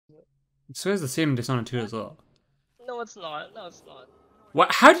So it's the same in Dishonored 2 as well. No, it's not. No, it's not.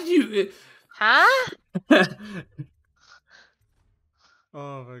 What? How did you? Huh?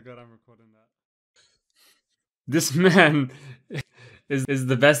 Oh my god, I'm recording that. This man is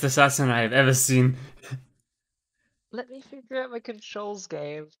the best assassin I have ever seen. Let me figure out my controls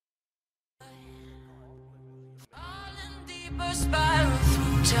game.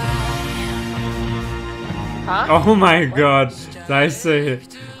 Huh? Oh my god, Taisei.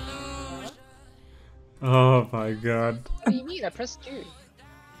 Oh my god. What do you mean? I pressed Q.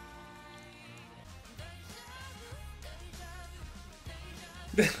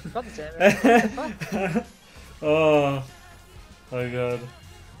 God damn it. What the fuck? Oh my god.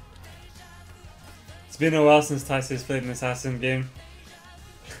 It's been a while since Taisei's played an assassin game.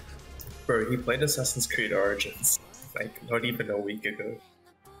 Bro, he played Assassin's Creed Origins like not even a week ago.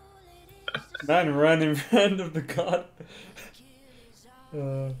 Man ran in front of the god.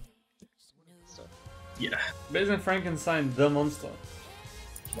 Yeah. But isn't Frankenstein the monster?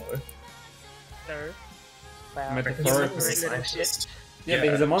 No. No. Wow. Metaphorically. Frankenstein's a scientist. Yeah, but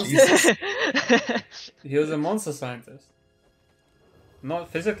he's a monster. Jesus. He was a monster scientist. Not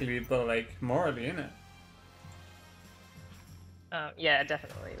physically, but like morally, innit? Yeah,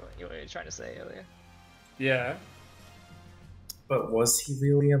 definitely. What you were trying to say earlier. Yeah. But was he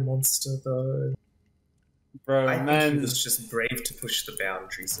really a monster though? Bro, I think man. he was just brave to push the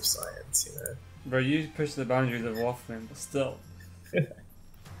boundaries of science, you know? Bro, you push the boundaries of waffling, but still. Man,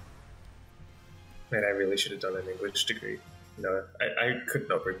 I really should have done an English degree. No, I could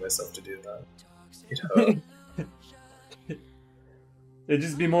not bring myself to do that. It hurt. It'd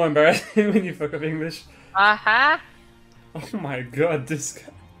just be more embarrassing when you fuck up English. Uh-huh. Oh my god, this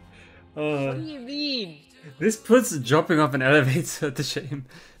guy. What do you mean? This puts dropping off an elevator to shame.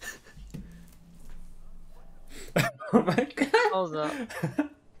 Oh my god. Hold up.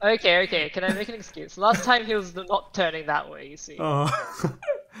 Okay, can I make an excuse? Last time he was not turning that way, you see. Oh.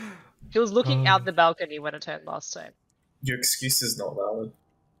 He was looking out the balcony when it turned last time. Your excuse is not valid.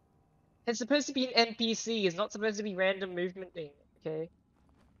 It's supposed to be an NPC, it's not supposed to be random movement thing, okay?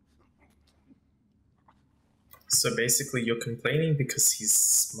 So basically you're complaining because he's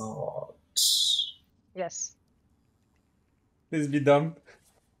smart. Yes. Please be dumb.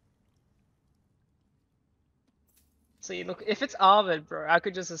 So you look, if it's armored, bro, I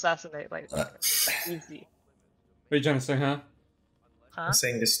could just assassinate, like, easy. What are you trying to say, huh? Huh? I'm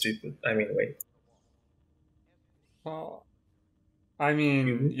saying this stupid. I mean, wait. Well, I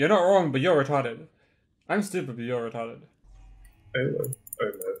mean, you're not wrong, but you're retarded. I'm stupid, but you're retarded. Oh no.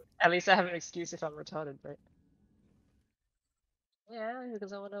 At least I have an excuse if I'm retarded, right? Yeah,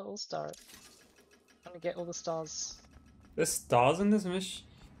 because I want to all-star it. I want to get all the stars. There's stars in this mission?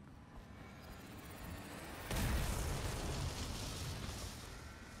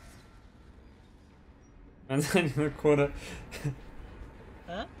 Man's hiding in the corner.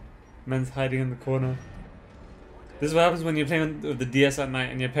 Huh? Man's hiding in the corner. This is what happens when you're playing with the DS at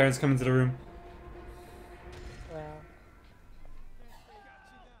night and your parents come into the room.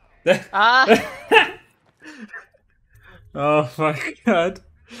 Wow. Ah! Oh my god.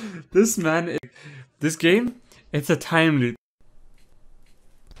 This man, this game, it's a time loop.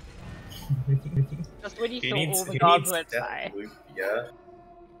 Just when you He thought needs, all the he guards needs went that by. loop, yeah.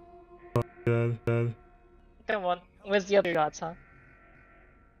 God. Come on, where's the other guards, huh?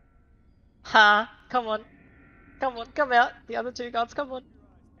 Huh? Come on. Come on, come out. The other two guards, come on.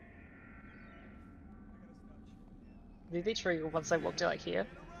 Did they trigger once I walked to like here?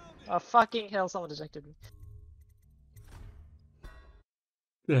 Oh fucking hell, someone detected me.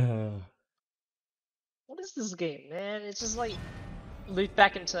 What is this game, man? It's just like loop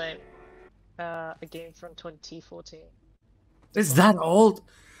back in time. A game from 2014. Is that old?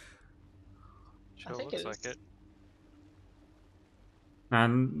 I think it is.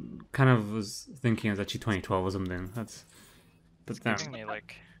 Man, kind of was thinking it was actually 2012 or something. That's, but It's giving me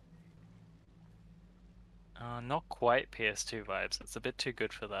like, not quite PS2 vibes. It's a bit too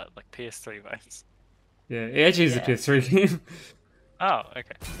good for that, like PS3 vibes. yeah, it actually is a PS3 game. Oh,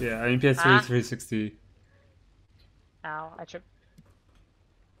 okay. Yeah, I mean PS3, 360. Ow, I tripped.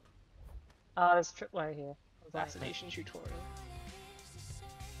 Oh, there's a tripwire here. Assassination tutorial.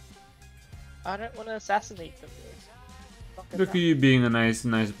 I don't want to assassinate them, dude. Look at you being a nice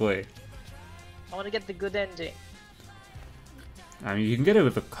boy. I want to get the good ending. I mean, you can get it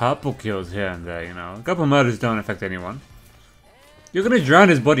with a couple kills here and there, you know. A couple murders don't affect anyone. You're gonna drown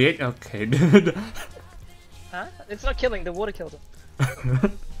his body, eh? Okay, dude. Huh? It's not killing, the water killed him.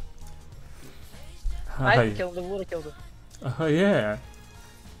 I didn't kill him, the water killed him. Oh, yeah.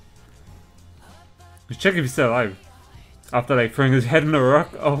 Check if he's still alive. After like throwing his head in a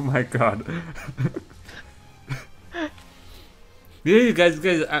rock. Oh my god. Yeah, guys,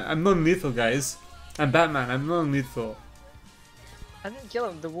 I'm non-lethal, guys. I'm Batman. I'm non-lethal. I didn't kill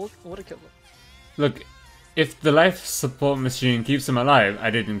him. The water killed him. Look, if the life support machine keeps him alive,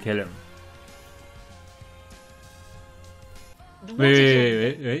 I didn't kill him. The water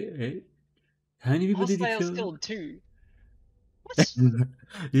killed him. Wait. How many people did you Hostiles kill? killed two. What?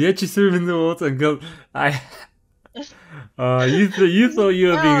 You actually threw him in the water and killed. You thought you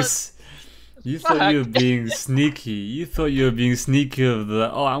were being. You thought you were being sneaky. You thought you were being sneaky of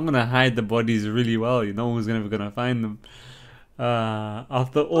the. Oh, I'm gonna hide the bodies really well. No one's never gonna find them.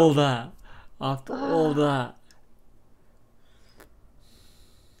 After all that.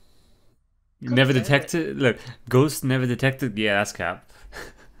 You never detected. Look, Ghost never detected. Yeah, that's cap.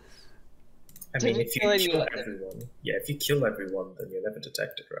 I mean, if you kill everyone, if you kill everyone, then you're never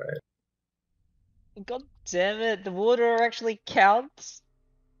detected, right? God damn it! The water actually counts.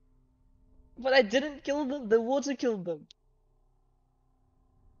 But I didn't kill them. The water killed them.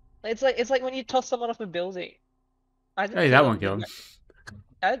 It's like when you toss someone off a building. I didn't Hey, kill that them, one killed him.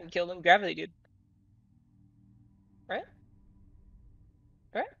 I didn't kill them. Gravity did. Right?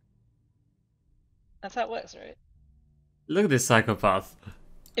 Right? That's how it works, right? Look at this psychopath.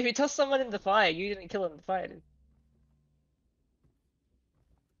 If you toss someone in the fire, you didn't kill them. The fire did.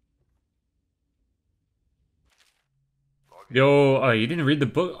 Yo, oh, you didn't read the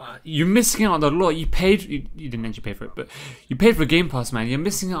book? You're missing out on the law. You paid. You didn't actually pay for it, but you paid for Game Pass, man. You're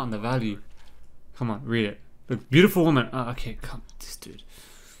missing out on the value. Come on, read it. Look, beautiful woman. Oh, okay, come, this dude.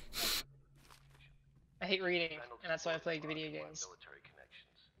 I hate reading, and that's why I play video games.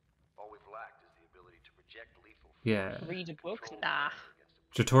 Yeah. Read a book? Nah.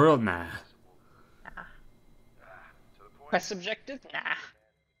 Tutorial? Nah. Quest objective? Nah.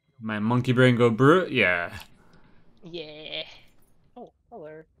 My monkey brain go brew? Yeah. Yeah. Oh,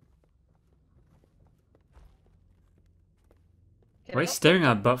 hello. What are you staring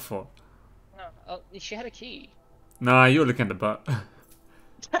at butt for? No, oh, she had a key. Nah, you're looking at the butt.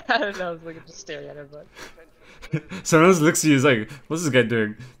 I don't know, I was looking, just staring at her butt. Someone else looks at you, is like, what's this guy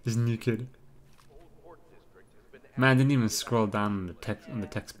doing? This new kid. Man, I didn't even scroll down on the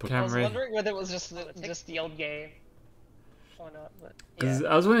textbook. I was wondering whether it was just the old game or not, but yeah.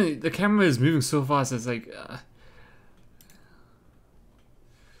 I was wondering, the camera is moving so fast, it's like...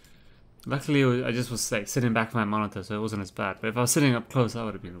 Luckily, I just was like sitting back from my monitor, so it wasn't as bad. But if I was sitting up close, that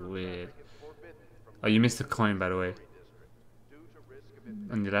would have been weird. Oh, you missed a coin, by the way.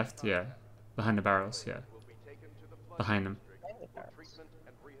 On your left, yeah. Behind the barrels, yeah. Behind them.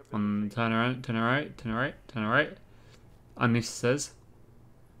 Turn around, turn right, turn right, turn right. Underneath says.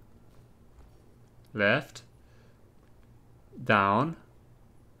 Left. Down.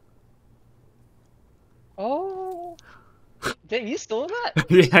 Oh! Damn, you saw that?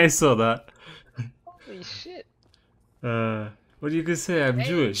 Yeah, I saw that. Holy shit. What do you gonna say? I'm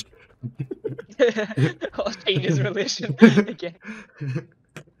Jewish. Oh, change his religion again.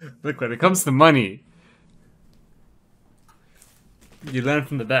 Look, when it comes to money, you learn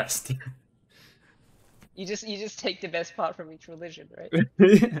from the best. You just take the best part from each religion, right?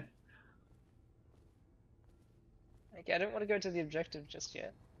 Yeah. Okay, I don't want to go to the objective just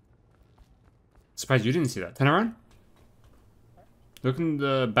yet. Surprised you didn't see that. Turn around. Look in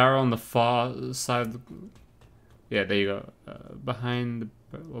the barrel on the far side of the... Yeah, there you go. Behind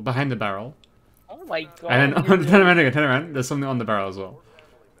the barrel. Oh my god. And then turn around again, turn around. There's something on the barrel as well.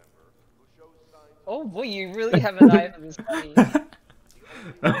 Oh boy, you really have an eye for this money.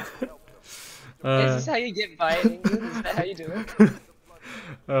 Is this how you get by in England? Is that how you do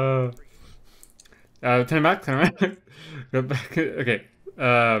it? Turn back, turn around. Go back. Okay.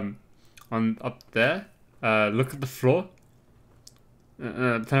 On up there. Look at the floor.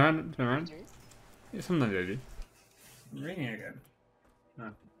 Turn around, turn around. Yeah, sometimes I do. Ringing again. Oh.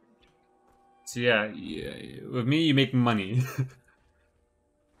 So yeah, with me you make money.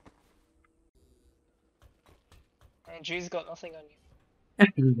 And Drew's got nothing on you. I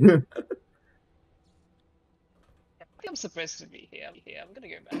think I'm supposed to be here. I'm gonna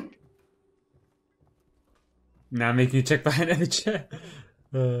go back. Now making you check behind every chair.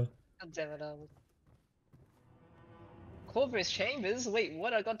 God damn it, Corvus Chambers? Wait,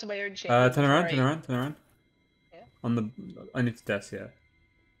 what? I got to my own chamber. Turn around, turn around, turn around. Yeah? Underneath the desk, yeah.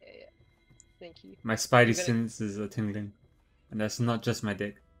 Yeah. Thank you. My spidey senses are tingling. And that's not just my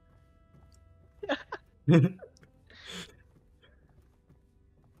dick.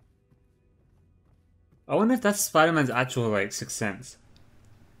 I wonder if that's Spider-Man's actual, like, sixth sense.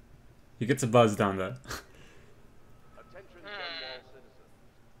 He gets a buzz down there.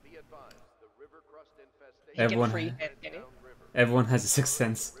 Everyone. Everyone has a sixth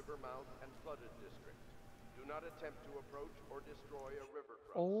sense.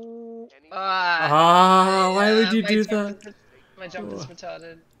 Oh, Why would you my do jump that? my jump is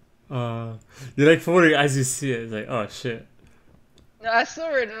retarded. You're like falling as you see it. It's like, oh shit. No, I saw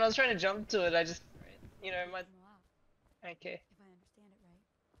it and I was trying to jump to it. I just, my. Okay.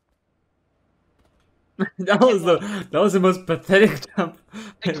 That was the most pathetic jump I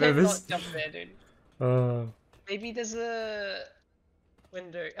I've can't ever not seen. jump there, dude. Maybe there's a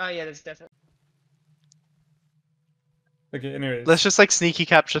window. Oh yeah, there's definitely. Okay, anyways. Let's just like sneaky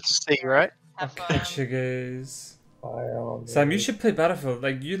capture to see, right? I'll Have fun. catch you guys. Fire Sam, you me. should play Battlefield.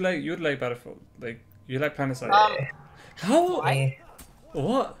 Like you'd like Battlefield. Like you like Planetside. How? Why?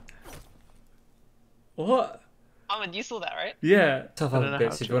 What? What? Ahmed, you saw that, right? Yeah. Tough I don't up know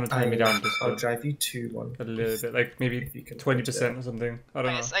bits how if you want to turn me down just I'll drive you to one. a little bit, like maybe if you can 20% or something. I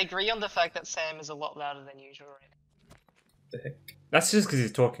don't know. Yes, I agree on the fact that Sam is a lot louder than usual, right? The heck? That's just because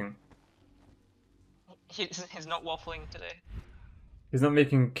he's talking. He's not waffling today. He's not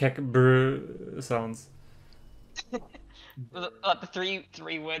making kek brew sounds. Like the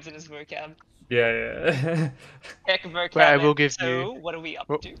three words in his vocab. Yeah. Heck vocab. Wait, I will give so, you- what are we up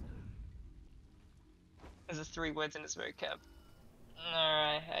Oh. to? There's 3 words in his vocab.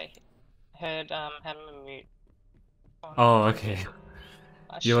 Alright, I heard had him on mute. Oh, okay.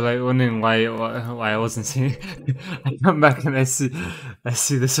 Ah, You were shit. like wondering why I wasn't seeing. I come back and I see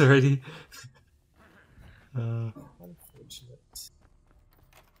this already. Unfortunate.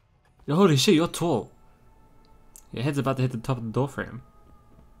 Holy shit, you're tall. Your head's about to hit the top of the door frame.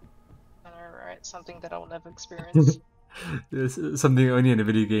 Alright, something that I'll never experience. It's something only in a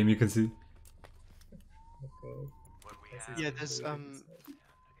video game you can see. Okay. Yeah, there's I'm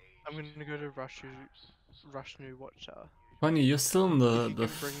gonna go to Rush New Watchtower. Funny, you're still in If the you can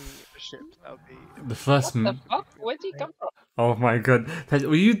bring a ship, that'll be. the first. What the fuck? Where did he come from? Oh my god,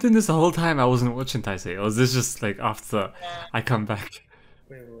 were you doing this the whole time? I wasn't watching Taisei, or was this just like after I come back?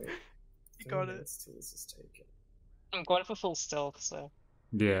 Wait. You got it. Till this is taken. I'm going for full stealth, so.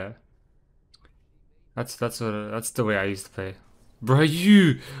 Yeah, that's the way I used to play. Bro,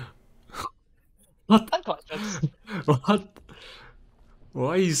 you what? Unconscious. What? Why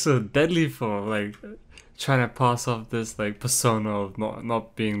are you so deadly for? Like trying to pass off this like persona of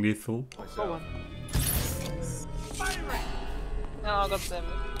not being lethal. Go on. Oh, god damn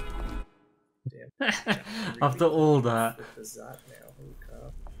it. Damn. After all that. Flip is that now? Holy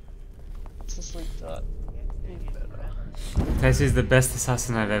crap. It's a sleep dart. Taisei is the best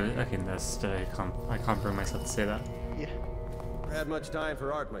assassin I've ever. Okay, I can't bring myself to say that. Yeah. Had much time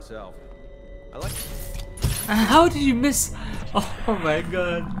for art myself. I like. How did you miss? Oh my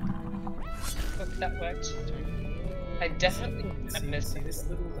god. Look, that worked. I definitely missed See it. this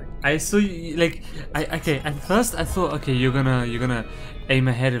little like I saw you like okay. At first I thought okay you're gonna aim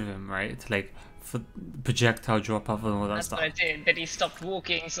ahead of him, right? To, like for projectile drop off and all that That's stuff. what I did. Then he stopped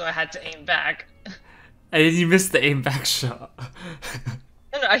walking, so I had to aim back. And then you missed the aim back shot.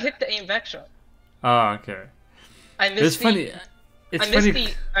 No, I hit the aim back shot. Oh, okay. I missed It's the, funny. It's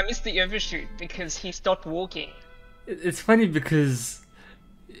funny. I missed the overshoot because he stopped walking. It's funny because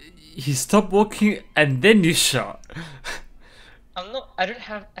he stopped walking and then you shot.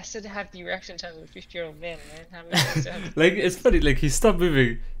 I still have the reaction time of a 50-year-old man, man. How many times do I have to- Like it's funny. Like he stopped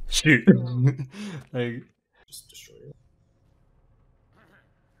moving. Shoot. Like just destroy it.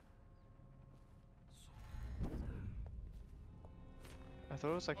 I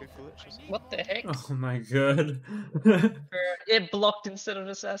thought it was like a glitch or something. What the heck? oh my god. It blocked instead of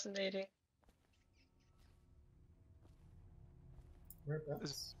assassinating.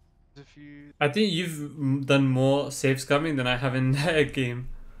 Whereabouts? If you. I think you've done more safe scumming than I have in that game.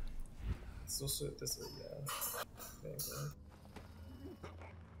 It's also this way, yeah. There you go.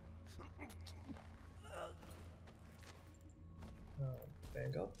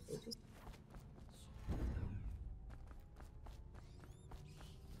 Vanguard, focus.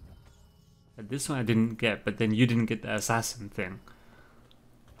 This one I didn't get, but then you didn't get the assassin thing.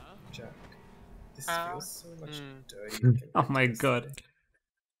 Jack. This Ow. feels so much Mm. dirtier. Oh compared my to god. yesterday.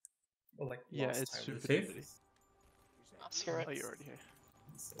 Or like Yeah, last it's time super we safe? played. Screw it. Oh, you're already here.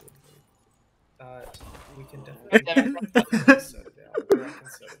 So, we can God definitely damn it. sort it out. I can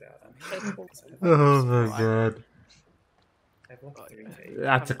sort it out. Oh my god. I have like 3K.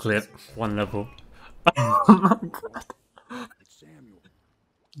 That's a clip. One level. Oh my god.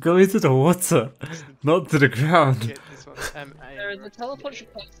 Go into the water, not to the ground. Get this one. The teleport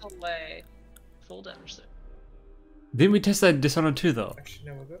should place on my full damage though. Didn't we test that in Dishonored 2 though? Actually,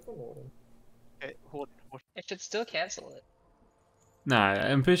 no, we'll go for Lorden. Okay, hold. It should still cancel it. Nah,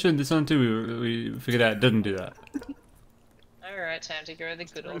 I'm pretty sure in Dishonored 2 we figured out it doesn't do that. Alright, time to go the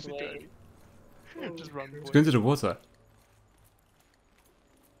good old way. Just run, Let's boy. go into the water.